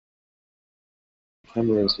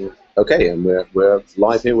Cameras here. Okay, and we're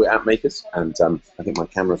live here. We're at Makers, and I think my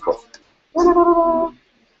camera's got, who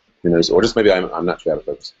knows, or just maybe I'm naturally out of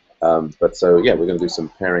focus. But so yeah, we're going to do some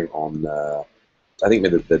pairing on. I think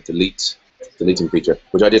maybe the deleting feature,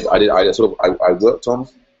 which I worked on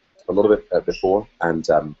a lot of it before, and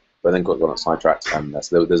but then got sidetracked, and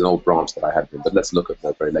so there's an old branch that I had. But let's look at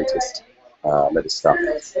the very latest stuff.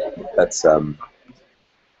 Let's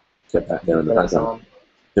get that there in the background.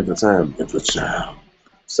 Infinite sound.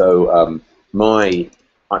 So I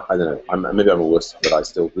don't know. Maybe I'm a wuss, but I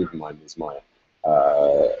still Ruby is my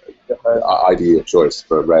idea of choice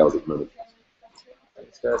for Rails at the moment.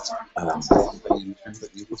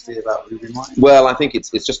 Well, I think it's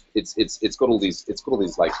got all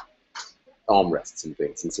these like armrests and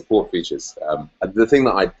things and support features. The thing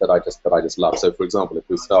that I just love. So, for example, if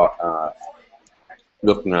we start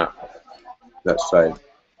looking at, let's say,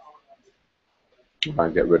 try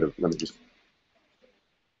and get rid of. Let me just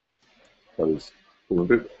close all the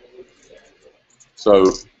group. So,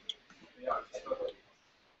 if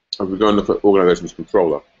we go and look at organizations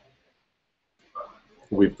controller,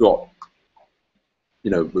 we've got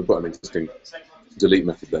an existing delete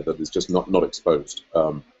method there that is just not exposed.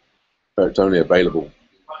 It's only available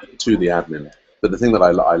to the admin. But the thing that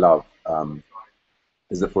I love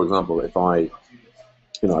is that, for example, if I've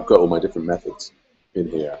got all my different methods in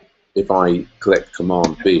here. If I click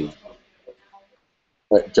Command B,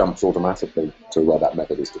 it jumps automatically to where that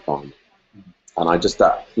method is defined. And I just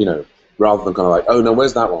rather than kind of like, oh no,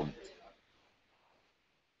 where's that one?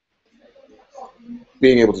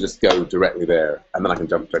 Being able to just go directly there, and then I can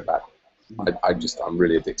jump straight back. I'm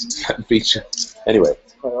really addicted to that feature. Anyway.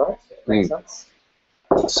 All right. Makes sense.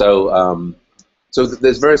 So, so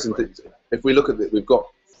there's various things. If we look at it, we've got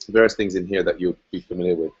various things in here that you'll be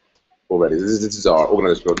familiar with already. This is our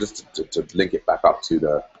organization code, just to link it back up to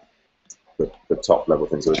the top level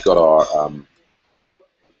thing. So we've got our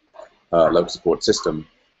local support system,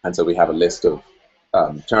 and so we have a list of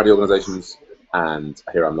charity organizations, and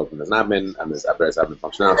here I'm logged in as an admin, and there's various admin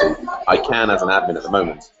functionality. I can, as an admin at the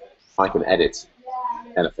moment, I can edit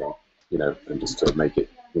anything, and just to make it,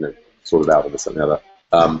 sort it out or this and the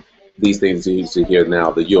other. These things you see here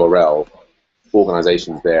now, the URL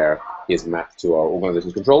organizations there is mapped to our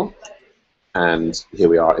organizations controller. And here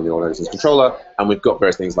we are in the organizations controller, and we've got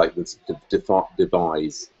various things like this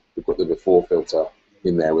devise. We've got the before filter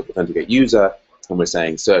in there with authenticate user, and we're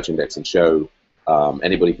saying search, index, and show.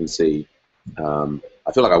 Anybody can see.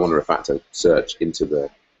 I feel like I want to refactor search into the.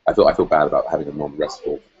 I feel bad about having a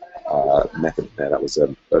non-RESTful method there. That was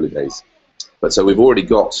early days. But so we've already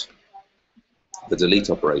got the delete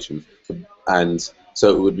operation, and so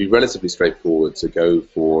it would be relatively straightforward to go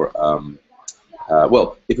for.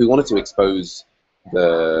 Well, if we wanted to expose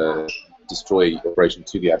the destroy operation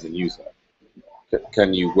to the admin user,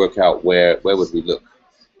 can you work out where would we look?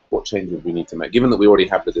 What change would we need to make? Given that we already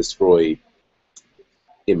have the destroy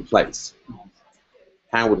in place,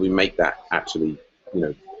 how would we make that actually,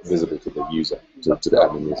 visible to the user, to the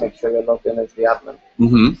admin user? Make sure you're logged in as the admin.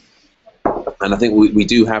 Mm-hmm. And I think we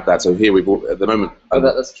do have that. So here at the moment.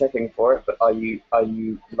 That's checking for it. But are you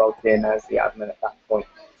logged in as the admin at that point?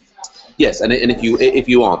 Yes, and if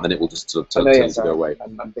you aren't, then it will just sort of tell you to go away.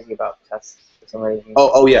 I'm thinking about tests for some reason.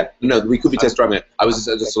 Oh yeah, no, we could be test driving it. I was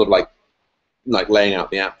just sort of like laying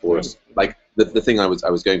out the app for us. Like the thing I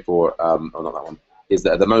was going for, oh not that one, is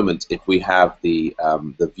that at the moment if we have the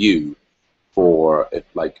view for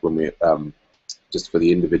when we just for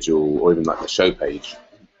the individual or even like the show page,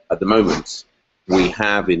 at the moment we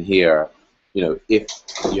have in here, if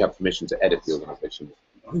you have permission to edit the organization.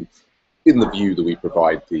 In the view that we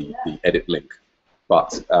provide the edit link,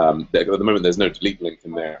 but at the moment there's no delete link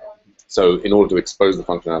in there. So in order to expose the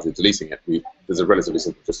functionality of deleting it, there's a relatively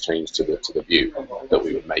simple just change to the view that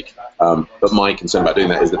we would make. But my concern about doing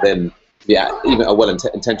that is that then even a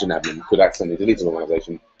well-intentioned admin could accidentally delete an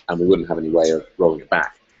organization, and we wouldn't have any way of rolling it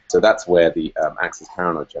back. So that's where the Access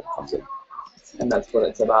Paranoid check comes in. And that's what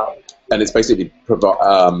it's about. And it's basically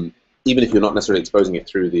even if you're not necessarily exposing it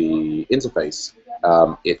through the interface.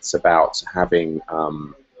 It's about having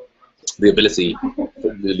the ability,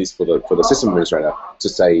 at least for the system administrator, to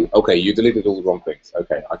say, okay, you deleted all the wrong things.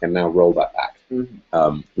 Okay, I can now roll that back.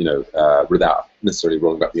 Without necessarily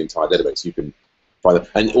rolling back the entire database. You can find it,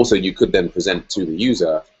 and also you could then present to the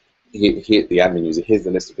user, the admin user, here's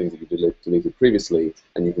the list of things that you deleted previously,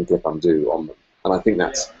 and you can click undo on them. And I think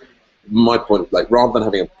that's my point. Like rather than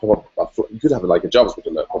having you could have like a JavaScript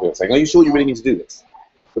alert probably saying, are you sure you really need to do this?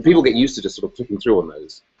 But people get used to just sort of clicking through on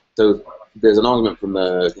those. So there's an argument from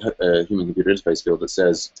the human-computer interface field that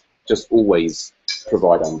says just always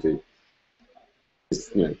provide undo.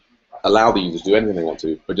 allow the user to do anything they want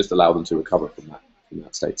to, but just allow them to recover from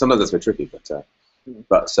that state. Sometimes that's very tricky,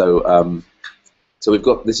 but so we've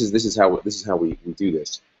got this is how we do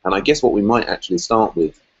this. And I guess what we might actually start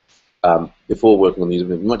with before working on the user,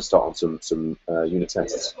 we might start on some unit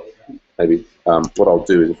tests. Maybe what I'll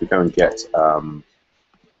do is if we go and get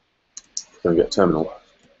terminal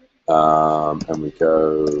and we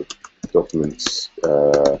go documents.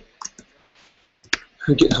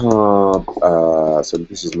 GitHub, so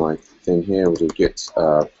this is my thing here, we'll do git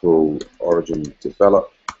pull origin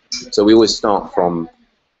develop. So we always start from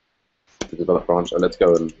the develop branch. So let's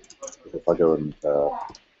go and, if I go and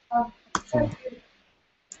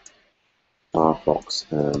Firefox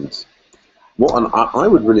and what I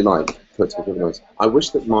would really like, I wish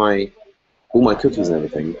that all my cookies and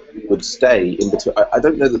everything would stay in between. I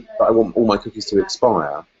don't know that I want all my cookies to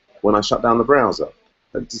expire when I shut down the browser.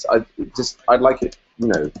 I'd like it,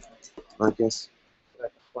 I guess.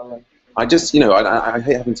 I just, I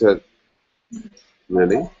hate having to.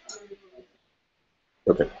 Really?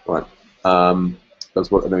 Okay, all right.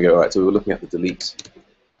 That's what. There we go. All right. So we were looking at the delete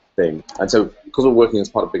thing, and so because we're working as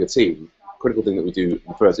part of a bigger team, critical thing that we do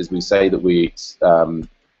first is we say that we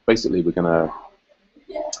basically we're gonna.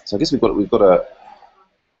 So I guess we've got a.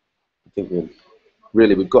 I think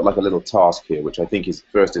we've got like a little task here, which I think is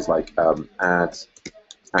first is like add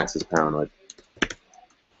access paranoid.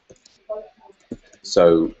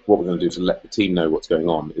 So what we're going to do to let the team know what's going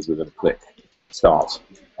on is we're going to click start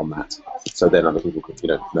on that. So then other people can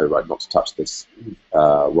know right not to touch this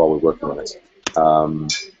while we're working on it.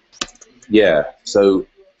 Yeah. So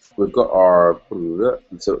we've got our.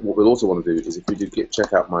 So what we'll also want to do is if we do git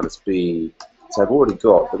checkout -b. So I've already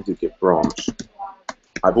got. Let me do git branch.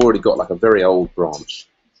 I've already got like a very old branch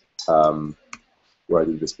where I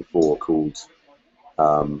did this before called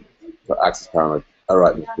access paranoid. All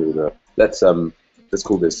right, let's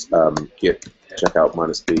call this git checkout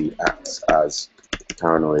 -b acts as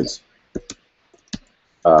paranoid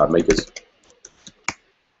makers,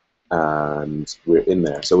 and we're in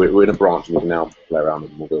there. So we're in a branch, and we can now play around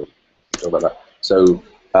and we'll go about that. So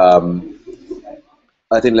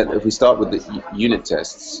I think if we start with the unit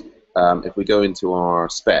tests, if we go into our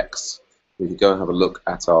specs, we can go and have a look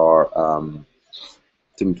at our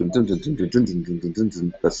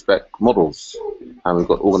the spec models, and we've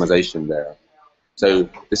got organization there. So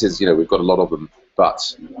this is, we've got a lot of them, but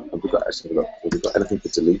we've got anything to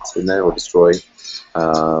delete in there or destroy?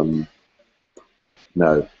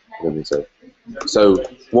 No, I don't think so. So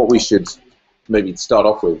what we should maybe start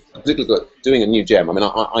off with, particularly doing a new gem. I mean,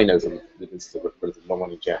 I know from this is a relatively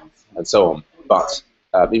long-running gem and so on, but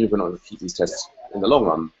even if we're not going to keep these tests in the long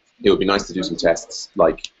run, it would be nice to do some tests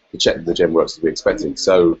like to check that the gem works as we expected.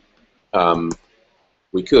 So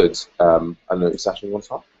we could, I don't know, Sasha, you want to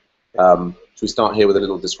start? Should we start here with a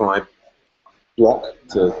little describe block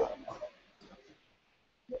to.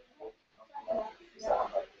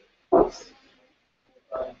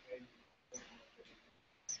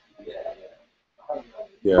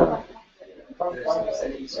 Yeah.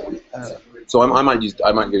 So I might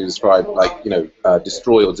go to describe like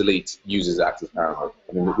destroy or delete uses access paranoid.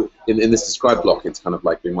 I mean, in this describe block, it's kind of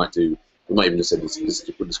like we might even just say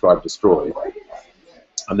describe destroy,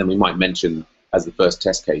 and then we might mention as the first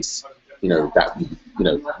test case, that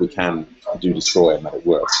we can do destroy and that it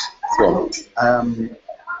works. So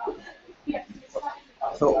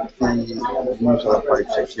I thought the usual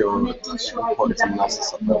approach, if you're reporting to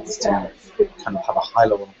LocalSupport, is to kind of have a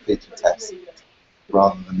high-level feature test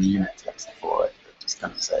rather than the unit test for it. It just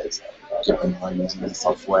kind of says, given by using the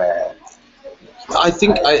software. I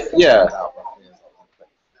think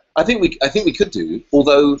we could do,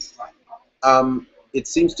 although it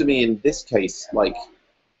seems to me in this case like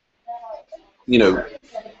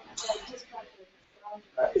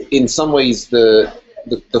in some ways the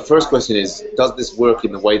first question is, does this work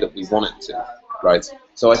in the way that we want it to, right?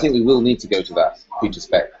 So I think we will need to go to that feature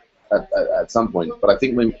spec at some point, but I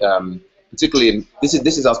think when particularly in this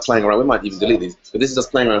is us playing around. We might even delete these, but this is us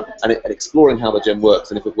playing around and exploring how the gem works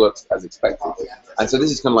and if it works as expected. And so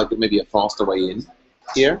this is kind of like maybe a faster way in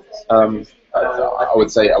here. I would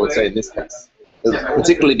say in this case,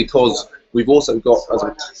 particularly because we've also got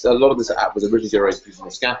a lot of this app was originally generated using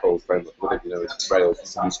the scaffold framework, Rails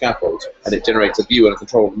using scaffolds, and it generates a view and a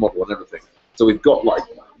control of the model and everything. So we've got like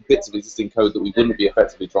bits of existing code that we wouldn't be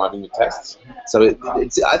effectively driving with tests. So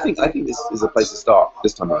I think this is a place to start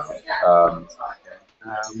this time around.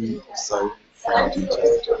 So how do you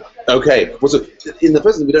test it? Okay. Well, so in the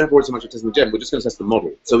first thing, we don't have to worry so much about testing the gem. We're just going to test the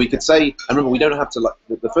model. So we could say, and remember, we don't have to. Like,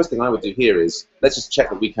 the first thing I would do here is let's just check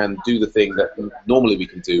that we can do the thing that normally we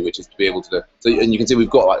can do, which is to be able to. So, and you can see we've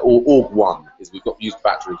got like org one is we've got used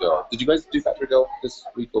Factory Girl. Did you guys do Factory Girl this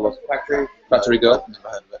week or last? Factory Girl? Never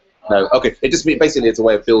heard of it. No. Okay. It just basically it's a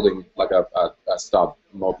way of building like a stub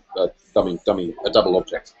mob, a double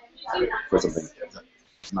object for something.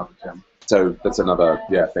 Another gem. So that's another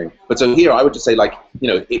thing. But so here I would just say like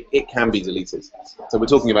it can be deleted. So we're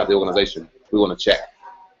talking about the organization. We want to check.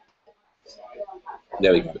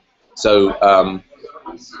 There we go. So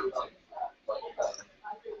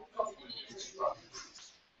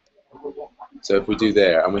so if we do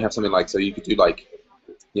there and we have something like so you could do like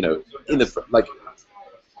in the like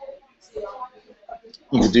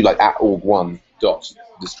you could do like @org1 dot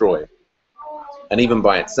destroy, and even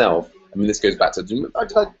by itself. I mean, this goes back to. I'll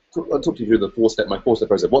talk you through the my four-step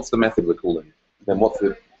process. What's the method we're calling? Then what's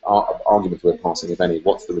the argument we're passing, if any?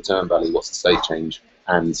 What's the return value? What's the state change?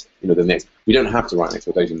 And the next. We don't have to write an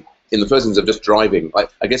expectation. In the first instance of just driving,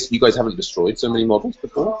 I guess you guys haven't destroyed so many models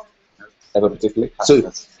before, ever particularly.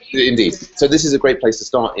 So, indeed. So this is a great place to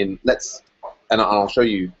start in. And I'll show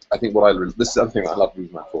you. I think this is something I love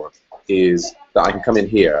Rougemap for, is that I can come in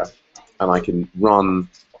here and I can run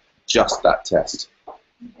just that test.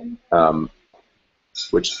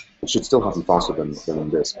 Which should still happen faster than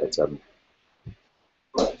this, but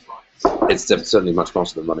it's certainly much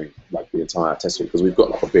faster than running like the entire test suite because we've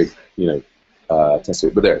got like a big, test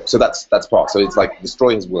suite. But there, so that's part. So it's like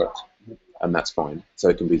destroy has worked, and that's fine. So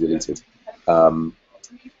it can be deleted.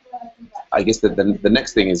 I guess the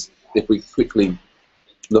next thing is if we quickly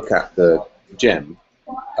look at the gem.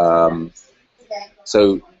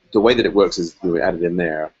 So the way that it works is we add it in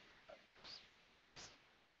there.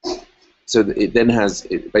 So it then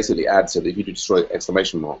it basically adds so that if you do destroy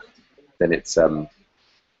exclamation mark, then it's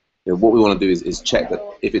what we want to do is check that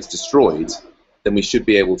if it's destroyed, then we should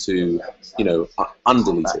be able to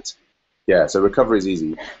undelete it. Yeah. So recover is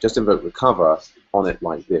easy. Just invoke recover on it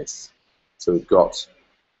like this. So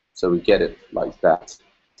we get it like that.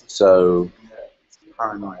 So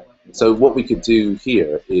what we could do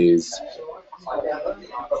here is.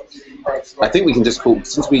 I think we can just call,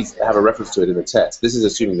 since we have a reference to it in the test, this is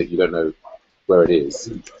assuming that you don't know where it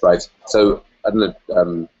is, right? So, I don't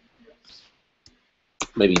know,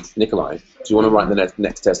 maybe Nikolai, do you want to write the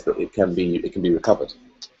next test that it can be recovered?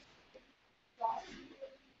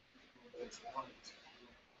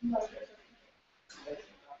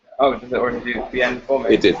 Oh, does it already do the end for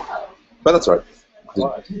me? It did, but that's all right.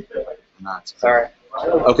 What? Sorry.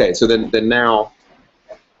 Okay, so then now.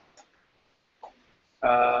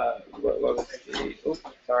 What was the? Oh,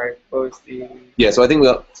 sorry. What was the? Yeah, so I think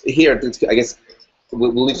here. I guess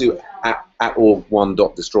we'll need to do @org1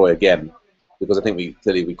 dot destroy again because I think we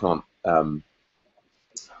can't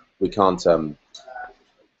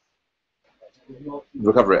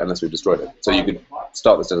recover it unless we've destroyed it. So you could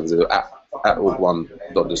start this as @org1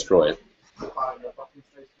 dot destroy,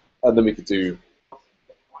 and then we could do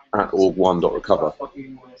 @org1 dot recover.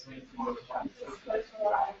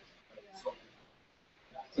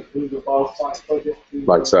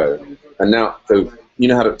 Like so, and now so you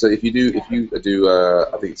know how to. So if you do I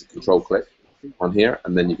think it's a control click on here,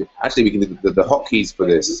 and then you can actually we can do the hotkeys for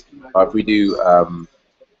this. If we do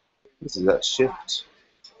this is that shift.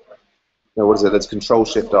 No, what is it? That's Control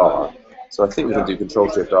Shift R. So I think we can do Control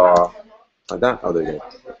Shift R like that. Oh, there you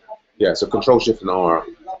go. Yeah, so Control Shift and R.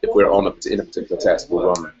 If we're in a particular test, we'll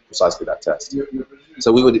run precisely that test.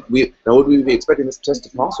 So would we be expecting this test to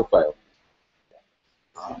pass or fail?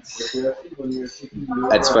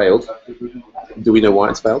 It's failed. Do we know why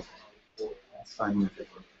it's failed?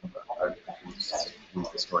 We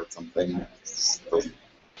destroyed something.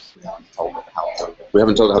 We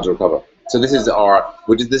haven't told it how to recover. So this is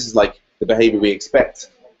this is like the behavior we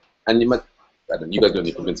expect. And you might, I don't know, you guys don't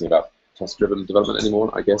need convincing about test-driven development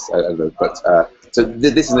anymore, I guess. I don't know, but so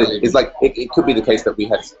this is like it could be the case that we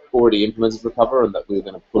had already implemented recover and that we were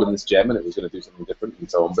going to pull in this gem and it was going to do something different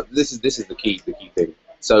and so on. But this is the key thing.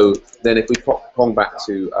 So then if we pong back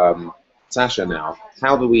to Sasha now,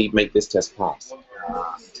 how do we make this test pass?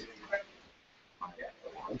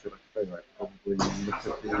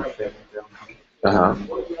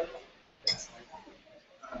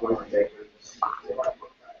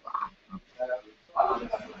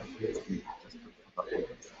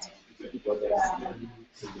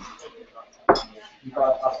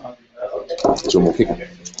 Is your more kicking?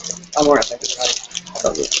 I'm alright, thank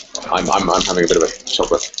you. I'm having a bit of a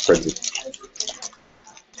chocolate frenzy.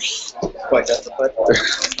 Quite justified.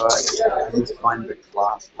 I need to find the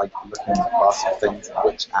class, like looking at the class of things in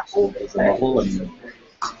which Apple is a model, and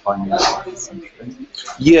finding out essentially?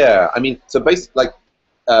 Yeah, I mean, so basically, like,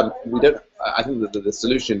 we don't. I think that the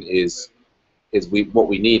solution is what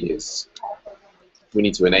we need is we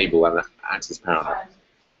need to enable an access paranoid.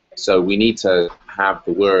 So we need to have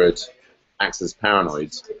the word access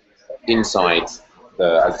paranoid inside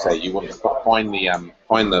the. As I say, you want to find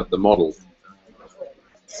the model.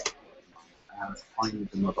 Find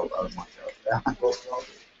the model. Oh my god.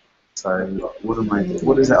 So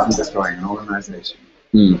what is it I'm destroying? An organization?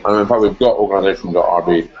 I mean, in fact, we've got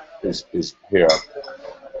organization.rb is here,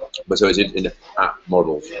 but so it's in app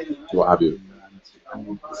models, what have you.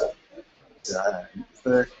 Is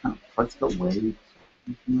there kind of protocol way?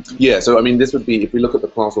 Yeah, so I mean, this would be, if we look at the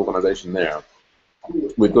class organization there,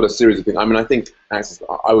 we've got a series of things. I mean, I think access,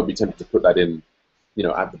 I would be tempted to put that in, you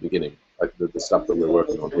know, at the beginning, like the stuff that we're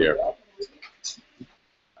working on here.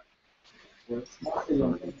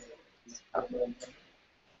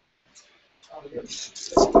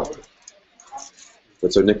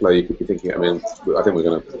 But so Nicola, you could be thinking, I mean, I think we're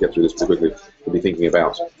going to get through this pretty quickly, we'll be thinking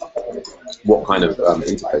about what kind of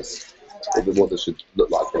interface, what this should look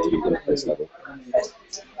like at the interface level.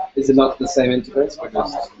 Is it not the same interface? We're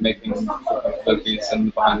just making focus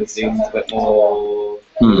and behind the scenes a bit more.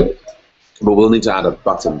 But we'll need to add a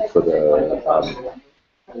button for the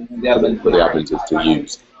admin to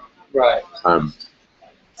use. Right.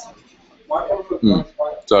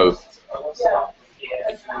 So,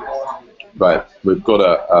 right, we've got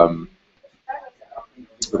an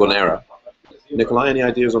error. Nikolai, any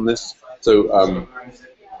ideas on this? So,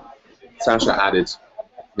 Sasha added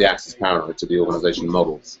the access paranoid to the organization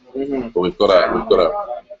models, but we've got a.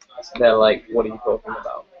 They're like, what are you talking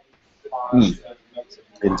about?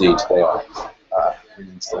 Indeed, they are.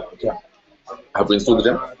 Have we installed the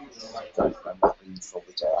gem?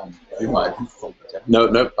 You might have installed the gem.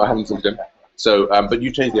 No, I haven't installed the gem. So, but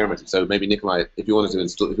you changed the error message. So maybe Nikolai, if you wanted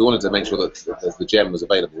to make sure that the gem was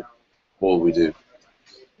available, what would we do?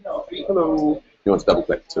 Hello. You want to double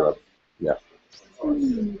click to yeah.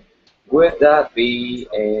 Would that be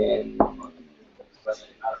in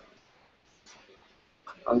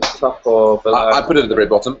on top or below? I put it at the very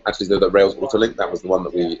bottom. Actually, the Rails auto link. That was the one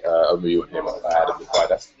that we only you and him added with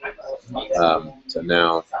Fides. So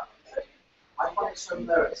now,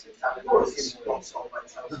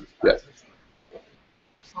 yeah.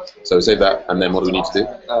 So save that, and then what do we need to do?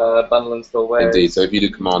 Bundle install where? Indeed. So if you do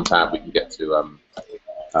Command Tab, we can get to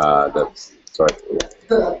sorry.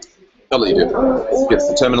 I'll let you do it. Get to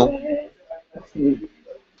the terminal.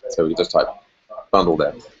 So we can just type bundle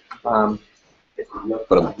there.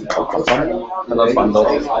 Another bundle.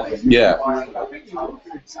 Yeah.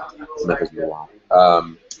 That takes me a while.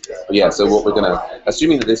 Yeah. So what we're gonna,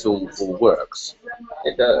 assuming that this all works,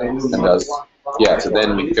 It does. and does. Yeah. So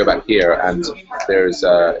then we can go back here, and there's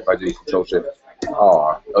if I do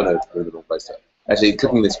Control-Shift-R. Oh no, we're in the wrong place there. Actually,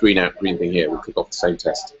 clicking this green thing here will kick off the same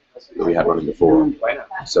test that we had running before.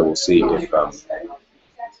 So we'll see if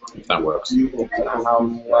that works. How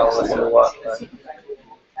well does it work then?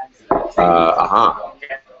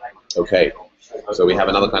 Okay. So we have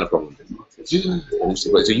another kind of problem. So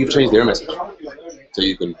you've changed the error message. So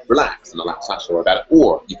you can relax and allow Sasha about it,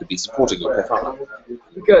 or you could be supporting your partner.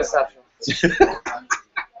 Go, Sasha.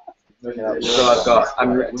 So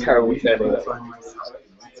I'm a terrible shadow.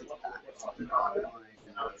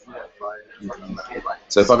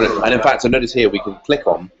 So if and in fact, so notice here we can click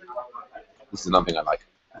on. This is another thing I like,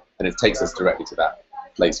 and it takes us directly to that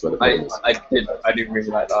place where the problem is. I do really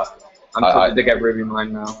like that. I'm tempted to get Ruby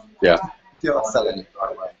mine now. Yeah. You're selling it, by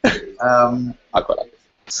the way. I quite like it.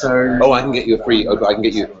 So. Oh, I can get you a free. I can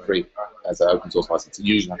get you a free as an open source license.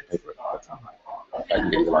 You usually have to pay for it. But, I can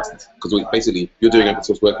get you the license because basically you're doing open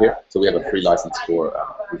source work here, so we have a free license for.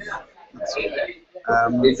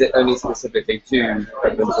 Is it only specifically to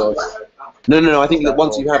open source? No. I think that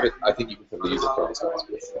once you have it, I think you can probably use it for other stuff.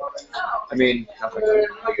 I mean,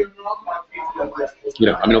 you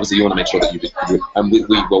know, I mean, obviously you want to make sure that and we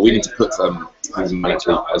need to put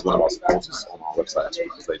Military as one of our supporters on our website actually,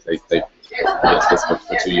 because they've been this for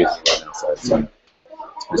 2 years right now, so it's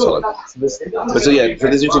solid. But so yeah, so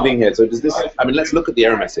there's interesting thing here. So does this? I mean, let's look at the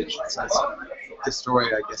error message. Destroy,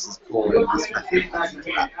 I guess, is calling this method.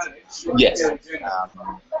 Yes.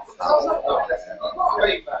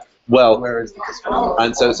 Well, where is the destroy?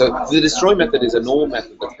 And so the destroy method is a normal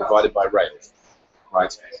method that's provided by Rails,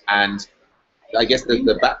 right? And I guess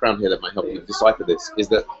the background here that might help you decipher this is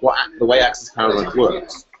that the way access paranoid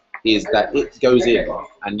works is that it goes in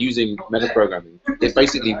and using metaprogramming, it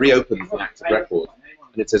basically reopens the active record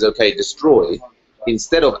and it says, okay, destroy,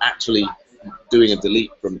 instead of actually doing a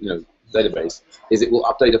delete from database, is it will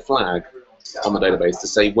update a flag on the database to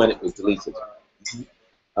say when it was deleted.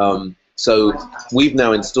 So we've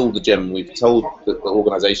now installed the gem, and we've told the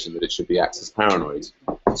organization that it should be access paranoid.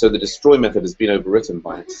 So the destroy method has been overwritten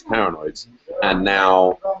by access paranoid, and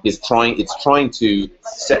now it's trying to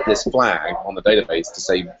set this flag on the database to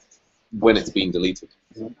say when it's been deleted.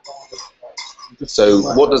 So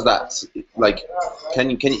what does that, like, can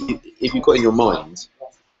you if you've got in your mind,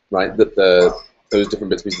 right, that those different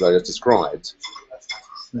bits and pieces I just described,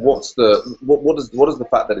 what does the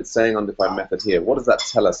fact that it's saying undefined method here, what does that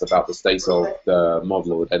tell us about the state of the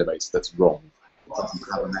model or the database that's wrong?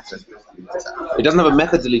 It doesn't have a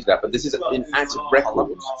method deleted out, but this is an active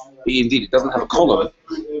record. Indeed, it doesn't have a column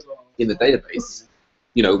in the database.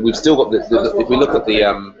 You know, we've still got if we look at the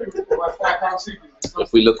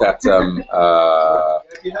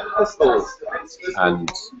and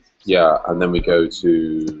yeah, and then we go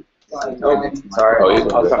to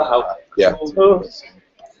yeah.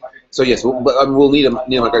 So yes, we'll need a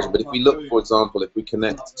migration. But if we look, for example, if we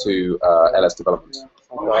connect to LS development,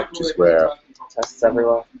 which is where tests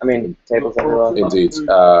everywhere. I mean, tables everywhere. Indeed.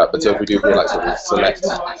 But so if we do here, like sort of select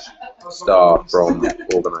star from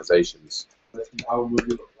organizations,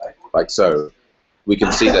 like so, we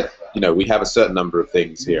can see that, you know, we have a certain number of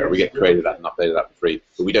things here. We get created that and updated that for free,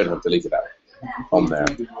 but we don't have deleted that on there.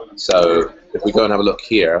 So if we go and have a look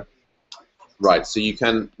here, right, so we've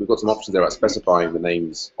got some options there about specifying the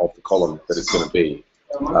names of the column that it's going to be.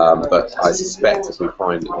 But I suspect if we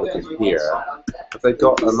find looking here, if they've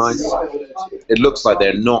got a nice, it looks like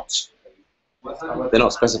they're not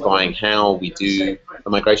specifying how we do a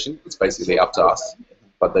migration. It's basically up to us,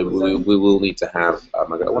 but we will need to have. I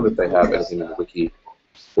wonder if they have anything in the wiki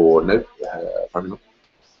for no, apparently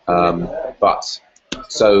not. But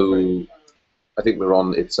so I think we're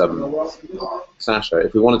on. It's Sasha.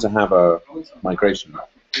 If we wanted to have a migration,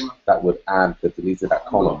 that would add the deleted that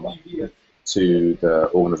column to the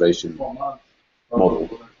organization model.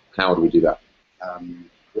 How do we do that?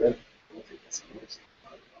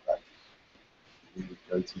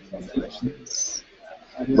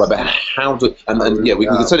 Right, but how do and yeah, we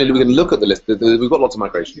can certainly look at the list. We've got lots of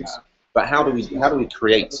migrations, but how do we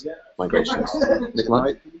create migrations?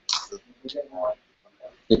 Nikolai?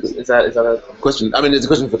 Is that a question? I mean, it's a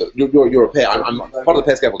question for you're a pair. I'm part of the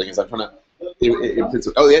pair scaffolding. Is I'm trying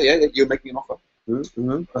to. Oh yeah, you're making an offer.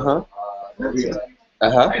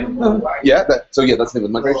 Yeah. So yeah, that's the thing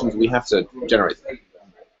with migrations. We have to generate them.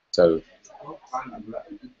 So.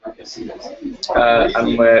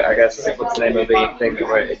 And where I guess what's the name of the thing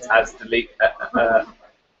where it has delete?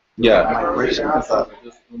 Yeah. Migration is that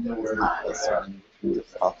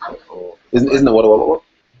Isn't that what?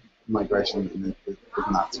 Migration isn't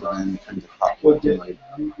that within kind of what generate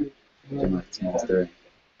is doing?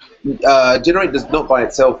 Generate does not by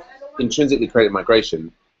itself intrinsically create a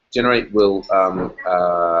migration. Generate will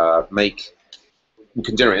we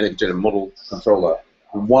can generate a model controller.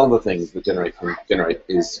 And one of the things that generate can generate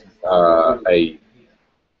is I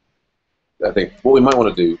think what we might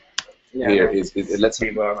want to do here is let's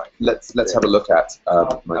have a look at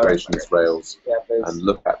migrations Rails and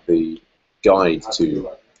look at the guide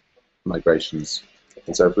to migrations.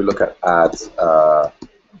 And so if we look at add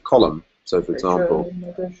column, so for example,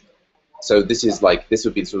 so this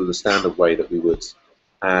would be sort of the standard way that we would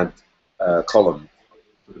add column.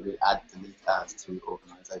 Would we add delete as to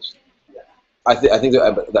organization? I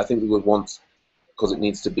think we would want, because it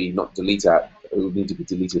needs to be not delete at, it would need to be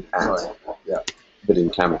deleted at. Right. Yeah. But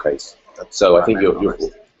in camel case. So I think you're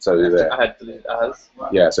so there. I had deleted as.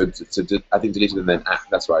 Yeah. So I think deleted and then at.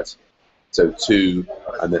 That's right. So to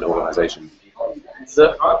and then organization.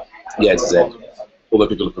 Z. Yeah, it's Z. Although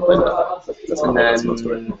people have complained about that. That's and then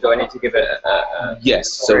do I need to give it a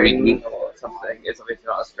yes. So we or something? It's obviously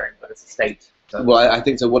not a string, but it's a state. So. Well, I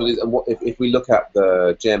think so. What it is, if we look at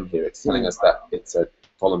the gem here, it's telling us that it's a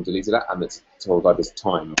column deleted at, and it's told by this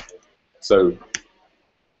time. So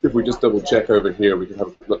if we just double check over here, we can have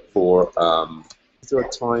a look for. Is there a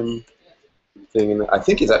time thing in there? I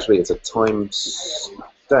think it's a time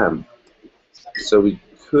stamp. So we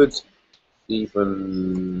could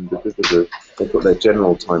even they've got their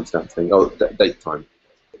general timestamp thing. Oh, date time.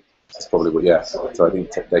 That's probably what. Yeah. So I think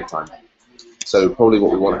date time. So probably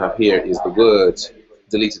what we want to have here is the word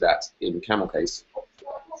deleted at in camel case.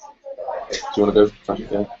 Do you want to go?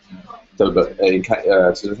 Yeah. So, but in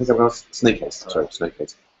snake case. Sorry, snake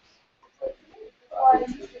case.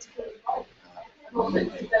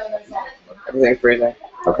 Everything freezing.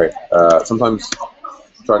 Okay. Sometimes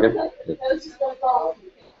try again. Yeah.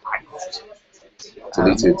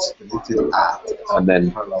 Deleted at, and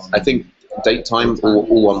then I think date time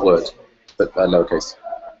all one word, but lowercase.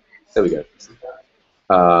 There we go.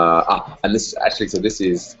 And this is actually, so this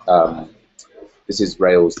is this is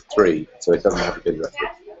Rails 3, so it doesn't have a bin directory.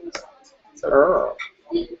 So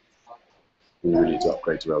we really need to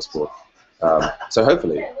upgrade to Rails 4. So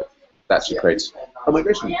hopefully that should create a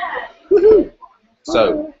migration. Woohoo!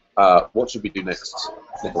 So what should we do next,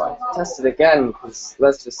 Nikolai? Test it again, because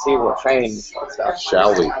let's just see what changed.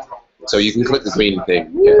 Shall we? So you can click the green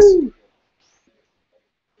thing, yes.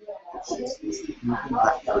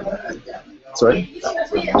 Sorry?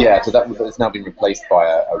 Yeah, so it's now been replaced by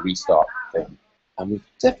a restart thing. And we've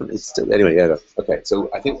definitely still, anyway, yeah, okay, so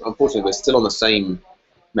I think unfortunately we're still on the same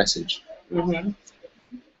message. Do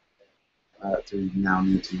we now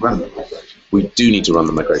need to run the migration? We do need to run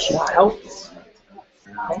the migration.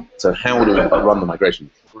 So how do we run the migration?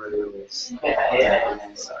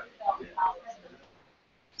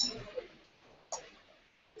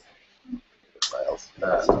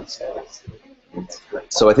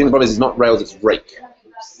 So I think the problem is it's not Rails, it's Rake.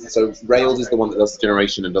 So Rails is the one that does the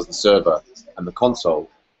generation and does the server and the console,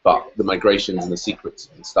 but the migrations and the secrets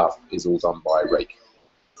and stuff is all done by Rake.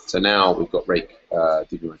 So now we've got Rake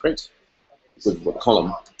db migrate. We've got the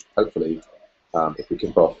column, hopefully, if we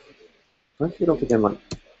kick off. Can I kick it off again like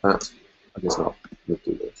that? I guess not. We'll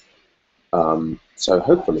do this. So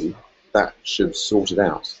hopefully that should sort it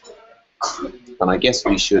out. And I guess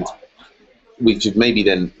we should maybe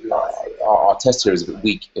then, our test here is a bit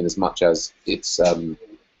weak in as much as it's,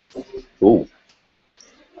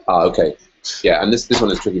 okay. Yeah, and this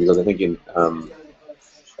one is tricky because I think in,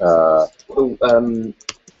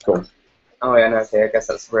 Go on. Oh yeah, no, okay, I guess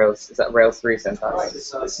that's Rails. Is that Rails 3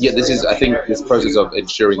 syntax? Yeah, this is, I think, this process of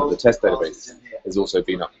ensuring that the test database has also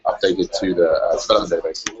been updated to the development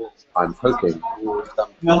database. I'm hoping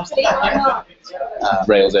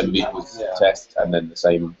Rails MV equals test and then the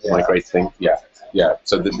same migrate thing. Yeah, yeah.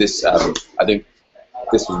 So this, I think,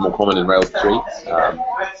 this was more common in Rails 3.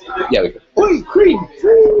 Yeah, we could. Oi, green!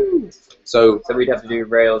 So we'd have to do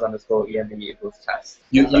Rails _ env equals test.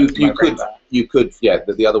 You could, yeah.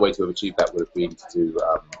 The other way to have achieved that would have been to do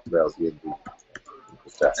Rails env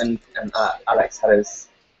equals test. And Alex had his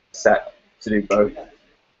set to do both.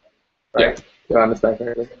 Right? Yeah. Do I understand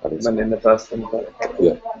correctly? I think When in the first one.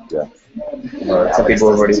 Yeah, yeah. Some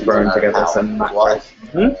people have already thrown together some. Why?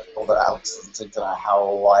 All that Alex doesn't seem to know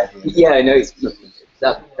how widely. Yeah, I know.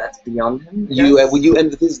 That's beyond him. You the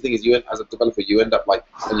thing is, as a developer, you end up like,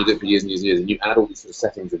 and you do it for years and years and years, and you add all these sort of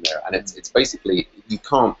settings in there, and it's basically, you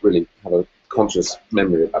can't really have a conscious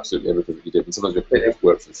memory of absolutely everything that you did, and sometimes your code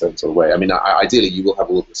works in the same sort of way. I mean, ideally, you will have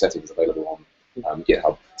all of the settings available on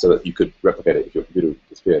GitHub so that you could replicate it if your computer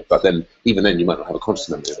disappeared, but then, even then, you might not have a conscious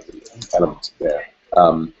memory of every element there.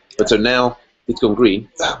 But so now, it's gone green,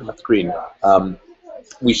 left green,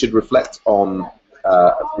 we should reflect on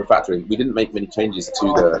refactoring. We didn't make many changes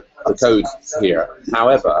to the code here.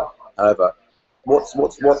 However, what's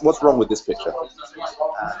wrong with this picture?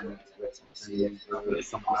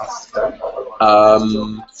 I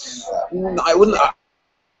wouldn't.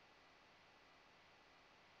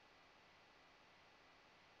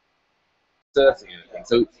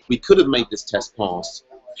 So we could have made this test pass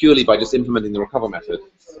purely by just implementing the recover method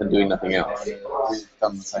and doing nothing else. We've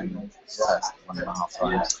done the same test 1.5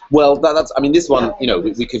 times. Well, that's. I mean, this one,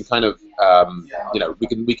 we can kind of,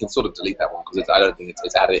 we can sort of delete that one because I don't think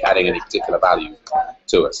it's adding any particular value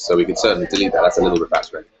to us. So we can certainly delete that. That's a little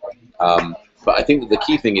refactoring. But I think that the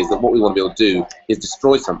key thing is that what we want to be able to do is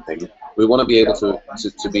destroy something. We want to be able to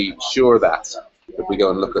be sure that if we go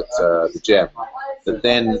and look at the gem, that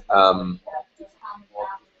then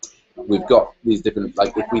we've got these different,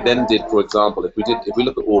 like if we then did, for example, if we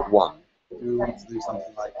look at org1. We want to do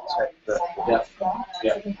something like check that.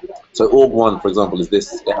 Yeah. So org1, for example, is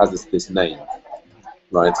this. It has this name,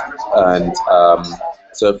 right? And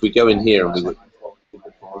so if we go in here and we would,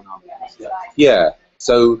 yeah.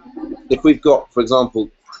 So if we've got, for example,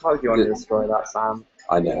 How would you want to destroy that, Sam?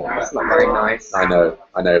 I know. That's not very nice. I know.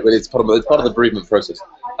 But it's part of the bereavement process.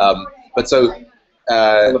 But so.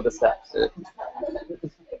 All of the steps.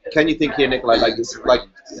 Can you think here, Nikolai, like this, like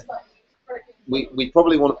we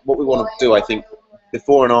probably want, what we want to do, I think,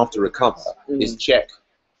 before and after recover is check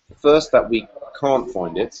first that we can't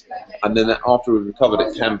find it, and then that after we've recovered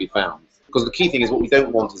it can be found. Because the key thing is what we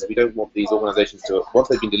don't want is we don't want these organizations to, once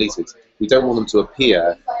they've been deleted, we don't want them to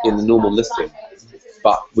appear in the normal listing.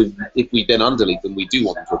 But if we then undelete them, we do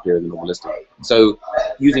want them to appear in the normal listing. So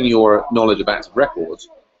using your knowledge of active records,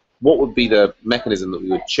 what would be the mechanism that we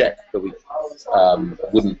would check that we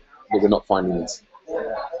that we're not finding this?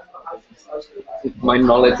 My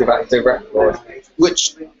knowledge of active record,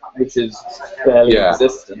 which is fairly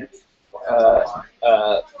existent.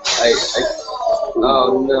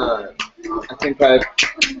 Oh no! I think I've.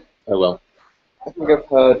 Oh well. I think I've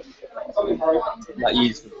heard like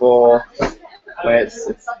used before, where it's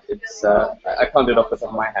I can't do it off the top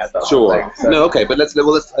of my head. That's Sure. the thing, so. No. Okay. But let's. So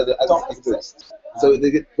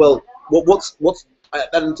what's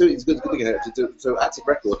and so it's good thing to do. So active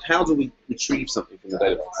record. How do we retrieve something from the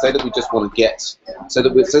database? Say that we just want to get. So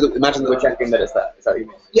that imagine that We're checking that it's that. Is that what you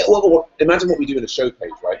mean? Yeah. Well, imagine what we do in a show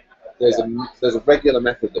page, right? There's a regular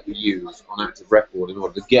method that we use on active record in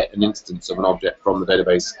order to get an instance of an object from the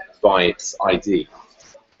database by its ID.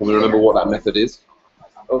 Can we remember what that method is?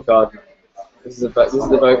 Oh God, this is the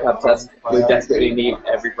vocab test we desperately need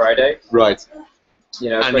every Friday. Right. You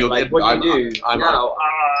know, And but you're- like what do you do I'm- now?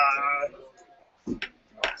 And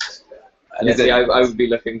Yeah, is it- see, I would be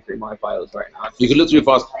looking through my files right now. You could look through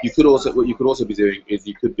files. You could also what you could also be doing is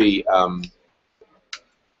you could be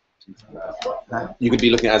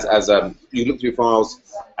looking you look through files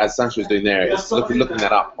as Sasha was doing there. It's looking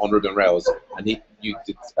that up on Ruby on Rails, and you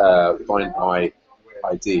did find my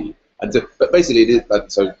ID. And but basically, it is,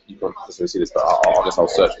 so you can't necessarily see this, but I guess I'll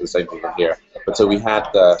search for the same thing here. But so we had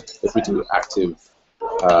if we do active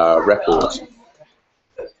record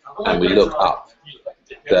and we look up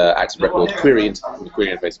the active record query into the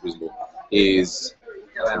query interface visible is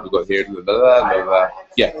we've got here.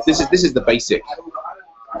 Yeah, this is the basic.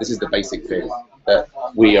 This is the basic thing that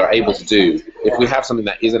we are able to do. If we have something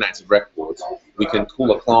that is an active record, we can call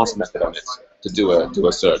a class method on it to do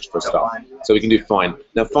a search for stuff. So we can do find.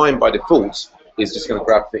 Now find by default is just going to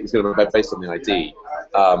grab things. It's going to be based on the ID.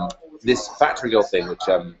 This factorial thing, which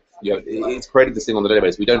it's created this thing on the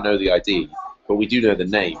database. We don't know the ID, but we do know the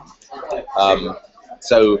name.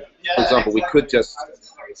 So, for example, we could just.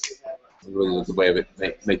 The way of it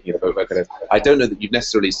making it a vocab. I don't know that you've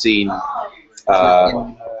necessarily seen.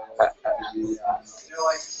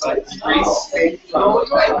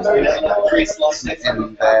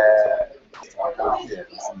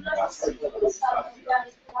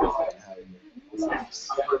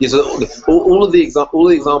 Yeah, so all the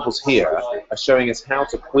examples here are showing us how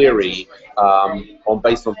to query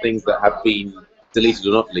based on things that have been deleted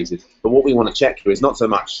or not deleted. But what we want to check here is not so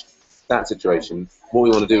much that situation. What we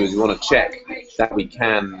want to do is we want to check that we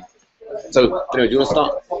can. So, anyway, do you want to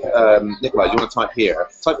start, Nikolai? Do you want to type here?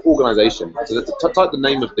 Type organization. So, type the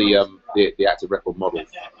name of the active record model,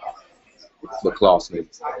 the class name,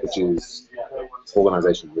 which is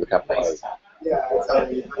organization with a capital O. Yeah.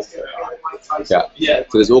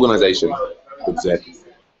 So there's organization with Z.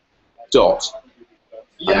 Dot.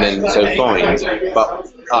 And then so find. But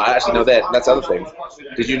actually no, that's the other thing.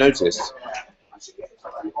 Did you notice?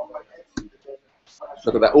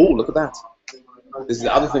 Look at that. Oh, look at that. This is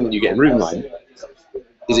the other thing that you get in RubyMine,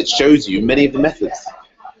 is it shows you many of the methods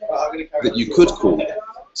that you could call.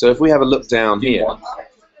 So if we have a look down here,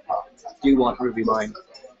 Do you want RubyMine?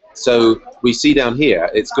 so we see down here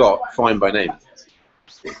it's got find by name.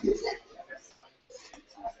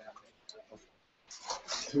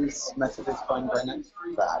 Whose method is find by name?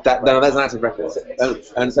 That's an active record.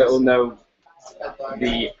 And so it will know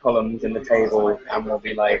the columns in the table and we'll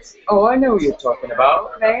be like, oh, I know what you're talking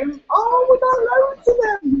about. Name? Oh, we got loads of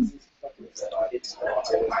them.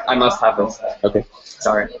 I must have them. Okay.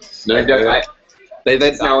 Sorry. No,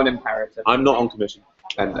 It's now an imperative. I'm not on commission.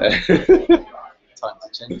 And Time to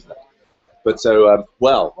change that. but so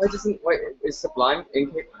well, Is Sublime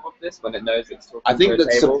incapable of this when it knows it's talking I think to a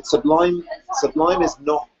that table? Sublime is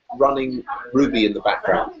not running Ruby in the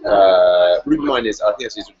background. RubyMine is, I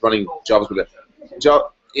think, it's running JavaScript.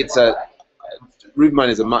 RubyMine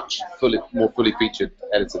is a much more fully featured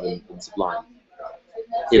editor than Sublime.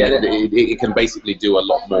 It can basically do a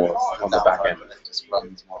lot more on the back end. It just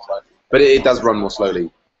runs more slowly. But it does run more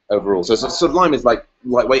slowly overall. So Sublime is like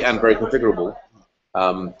lightweight and very configurable.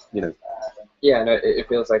 You know. Yeah, no, it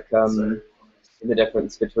feels like the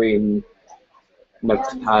difference between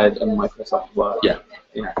Notepad and Microsoft Word. Yeah.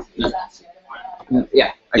 Yeah.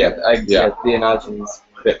 I get the analogy's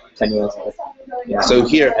a bit tenuous. Yeah. So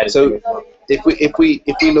here, if we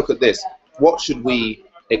look at this, what should we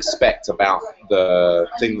expect about the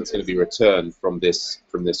thing that's going to be returned from this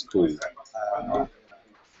tool?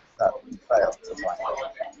 That would fail to find.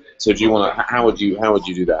 So do you want to? How would you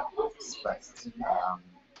do that?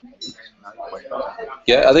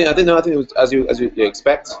 Yeah, I think it was as you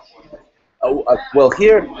expect. Oh, well,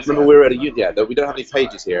 here, remember we're at a we don't have any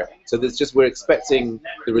pages here, so there's just we're expecting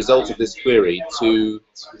the result of this query to.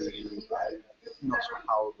 Not sure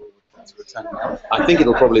how it will return now. I think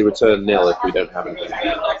it'll probably return nil if we don't have anything.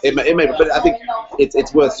 It may, but I think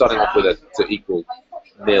it's worth starting off with to equal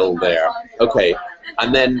nil there. Okay,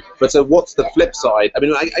 and then, but so what's the flip side? I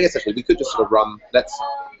mean, I guess actually we could just sort of run.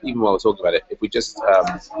 Even while we're talking about it, if we just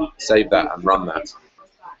save that and run that.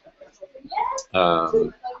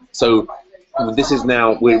 So this is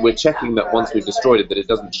now, we're checking that once we've destroyed it, that it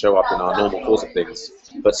doesn't show up in our normal course of things.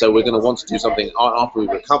 But so we're going to want to do something after we've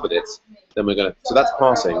recovered it, then we're going to, so that's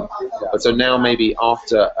passing. But so now maybe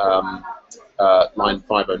after line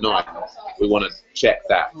 509, we want to check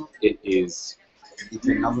that it is,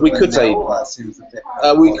 we could say,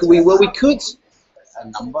 we could, a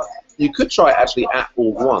number. you could try actually at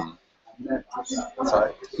org1.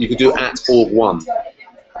 Sorry. You could do at org1.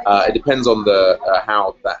 It depends on the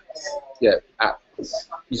how that. Yeah. At.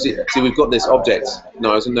 You see, we've got this object.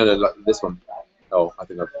 No, no, like this one. Oh, I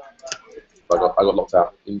think I got locked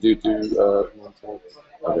out. In okay.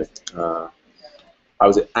 I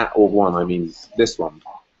was at org1. I mean this one.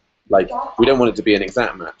 Like, we don't want it to be an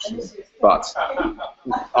exact match, but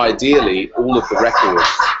ideally all of the records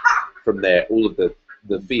from there, all of the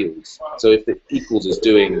fields. So if the equals is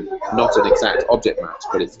doing not an exact object match,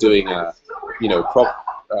 but it's doing a, you know,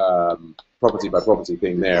 property by property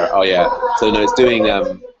thing there. Oh yeah. So no, it's doing.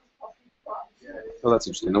 Oh, that's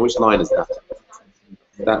interesting. Now which line is that?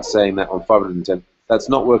 That's saying that on 510. That's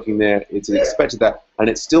not working there. It's expected that, and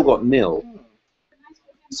it's still got nil.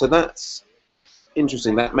 So that's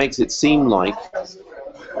interesting. That makes it seem like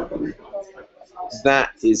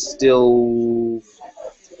that is still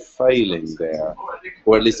failing there,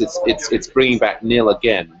 or at least it's bringing back nil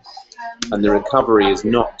again, and the recovery is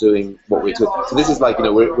not doing what we're doing. So this is like, you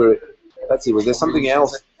know, we're let's see, was there something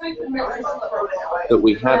else that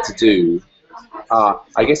we had to do?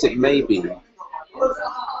 I guess it may be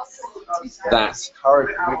that.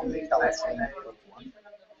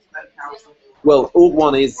 Well,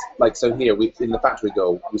 org1 is like, so here we in the factory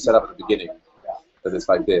goal we set up at the beginning that it's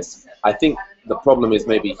like this. I think the problem is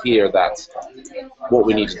maybe here that what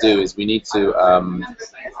we need to do is we need to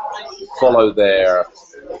follow their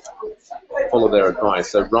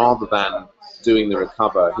advice. So rather than doing the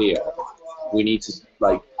recover here, we need to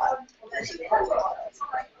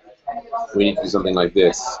do something like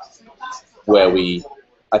this, where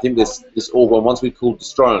I think this org1, once we call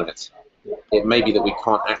destroy on it, it may be that we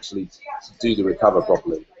can't actually do the recover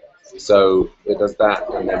properly. So it does that,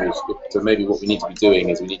 and then so maybe what we need to be doing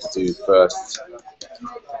is we need to do first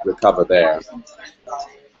recover there.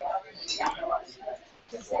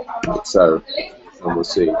 So, and we'll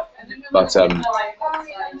see. But so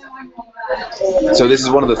this is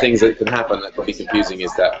one of the things that can happen that can be confusing,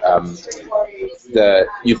 is that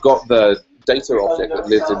you've got the data object that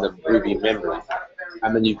lives in the Ruby memory,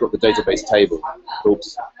 and then you've got the database table.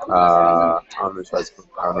 Oops. Oh,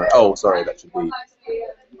 sorry, that should be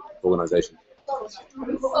organization. Yeah,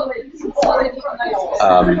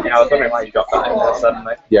 I was wondering why you got that in there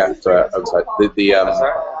suddenly. Yeah, sorry, outside.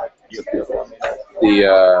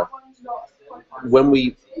 When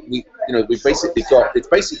we you know, we've basically got, it's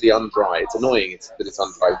basically undry. It's annoying that it's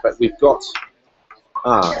undry, but we've got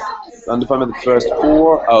undefined the first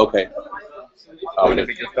 4. Oh, okay. Oh, we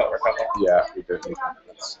just got recover. Yeah, we don't need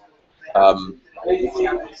that.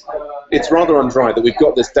 It's rather undry that we've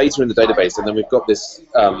got this data in the database, and then we've got this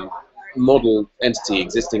model entity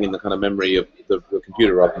existing in the kind of memory of the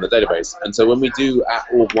computer rather than the database. And so when we do at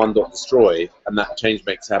org1.destroy, and that change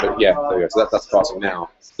makes happen, yeah, there we go. So that's passing now.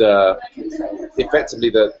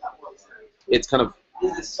 Effectively, it's kind of,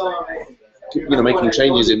 you know, making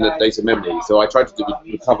changes in the data memory. So I tried to do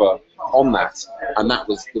recover on that, and it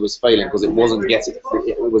was failing because it wasn't getting,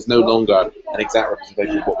 it was no longer an exact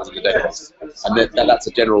representation of what was in the database. And that's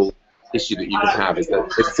a general issue that you can have, is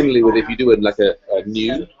that it's similarly with if you do like a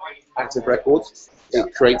new active records,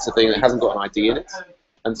 it creates a thing that hasn't got an ID in it,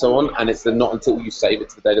 and so on, and it's not until you save it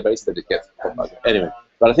to the database that it gets bugged. Anyway,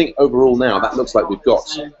 but I think overall now that looks like we've got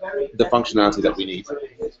the functionality that we need.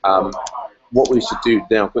 What we should do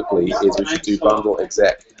now quickly is we should do bundle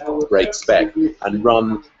exec break spec and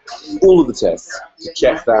run all of the tests to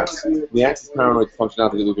check that the access paranoid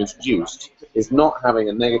functionality that we've introduced is not having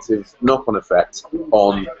a negative knock-on effect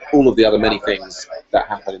on all of the other many things that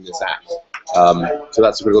happen in this app. So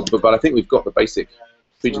that's critical, but I think we've got the basic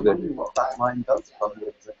feature there. What that line does, bundle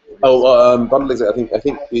exec. Bundle exec. I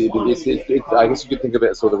think I guess you could think of it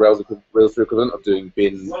as sort of the Rails 3 equivalent of doing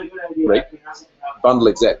bin break. Bundle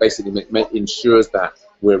exec basically ensures that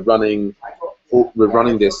we're running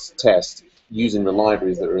this test using the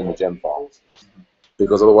libraries that are in the gem file.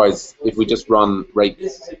 Because otherwise, if we just run rake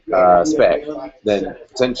spec, then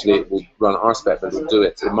potentially it will run our spec, but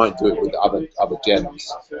it might do it with other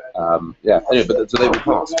gems. Yeah. Anyway, but so they will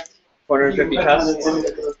pass. 450 tests.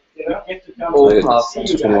 All pass.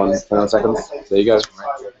 21 seconds. There you go.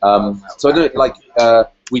 So I don't like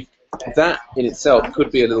that in itself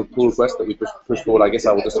could be a little pull request that we push forward. I guess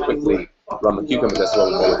I will just quickly run the cucumber test while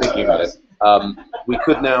we're thinking about it. We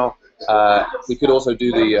could now We could also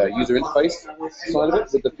do the user interface side of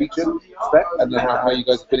it with the feature spec. I don't know how you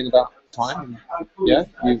guys are feeling about time. Yeah,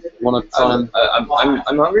 you want to try and?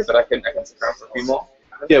 I'm hungry, but I can stick around for a few more.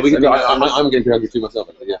 Yeah, we can. I'm getting hungry too myself.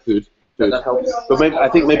 Actually. Yeah, food. That helps. But maybe I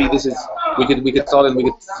think maybe this is we could start and we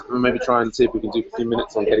could maybe try and see if we can do 15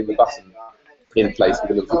 minutes on getting the button in place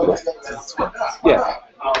with a little bit. Yeah,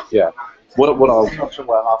 yeah. What I'll. I'm not sure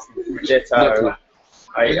what I'm asking. Ditto.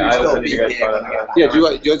 I also need to go try that. Yeah, do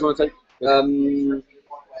you guys want to take?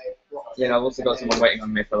 Yeah, I've also got someone waiting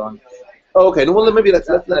on me for lunch. Oh, okay. No, well, then maybe let's.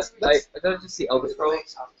 I don't just see Elder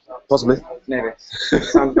Scrolls. Possibly. Maybe.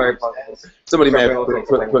 Sounds very possible. Somebody may have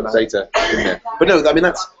put data in there, but no. I mean,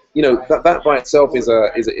 that's that by itself is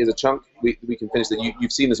a chunk. We can finish that.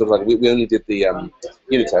 You've seen the sort of like we only did the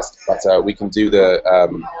unit test, but we can do the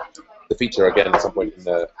feature again at some point in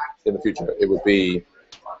the future. It would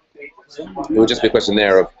just be a question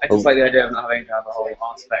there of. I just like the idea of not having to have a whole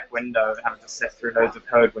RSpec window and having to sift through loads of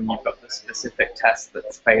code when you've got the specific test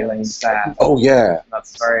that's failing there. Oh yeah.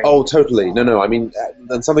 That's very. Oh totally. No. I mean,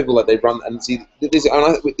 and some people they run and see this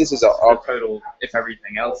is our total if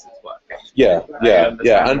everything else is working. Yeah.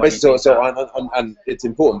 And basically, and it's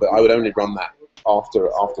important, but I would only run that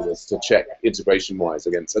afterwards to check integration-wise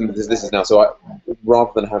against. And this is now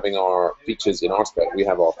rather than having our features in RSpec, we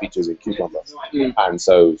have our features in Cucumber, and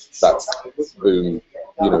so that's boom,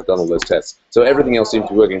 done all those tests. So everything else seems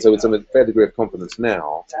to be working. So with some fair degree of confidence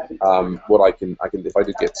now, what I can if I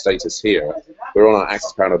did get status here, we're on our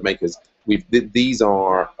access paranoid makers. These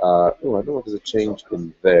are I don't know if there's a change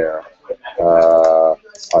in there. I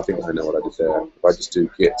think I know what I did there. If I just do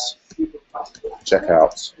git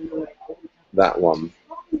checkout. That one,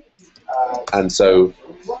 and so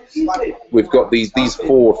we've got these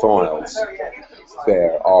 4 files.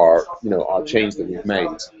 There are our change that we've made,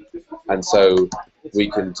 and so we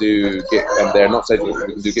can do git, and they're not saved. We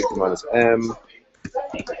can do git minus m,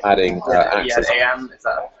 adding access. Yeah, am is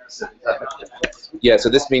that? Yeah, so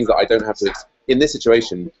this means that I don't have to. In this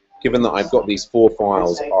situation, given that I've got these 4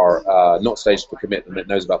 files are not staged for commit and it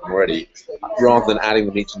knows about them already, rather than adding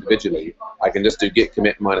them each individually, I can just do git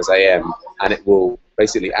commit minus am, and it will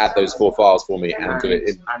basically add those 4 files for me and do it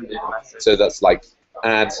in. So that's like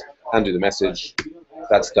add and do the message.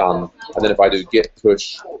 That's done. And then if I do git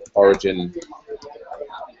push origin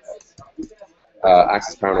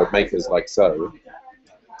access paranoid makers like so,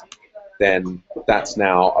 then that's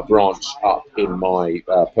now a branch up in my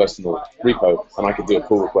personal repo, and I can do a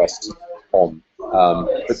pull request on.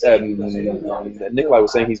 But Nikolai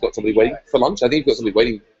was saying he's got somebody waiting for lunch. I think he's got somebody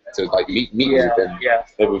waiting to like meet you. Then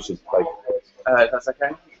maybe we should like. That's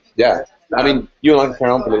okay. Yeah, I mean, you and I can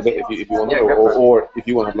carry on for a little bit if you want, or if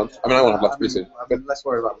you want to have lunch. I mean, I want to have lunch pretty soon. I mean, let's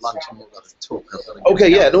worry about lunch and we'll have to talk. Okay,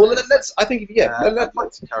 yeah, no, let's. I think I'd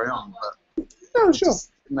like to carry on, but no, sure.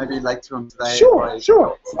 Maybe later on today. Sure.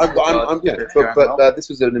 I'm yeah. But this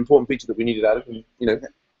was an important feature that we needed out of, and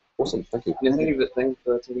awesome. Thank you. Thanks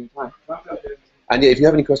for taking time. And yeah, if you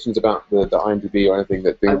have any questions about the IMDb or anything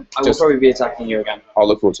that I will probably be attacking you again. I'll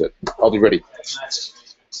look forward to it. I'll be ready.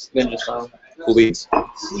 Ninja style. Cool beans.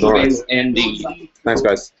 Cool beans indeed. Thanks,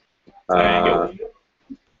 guys.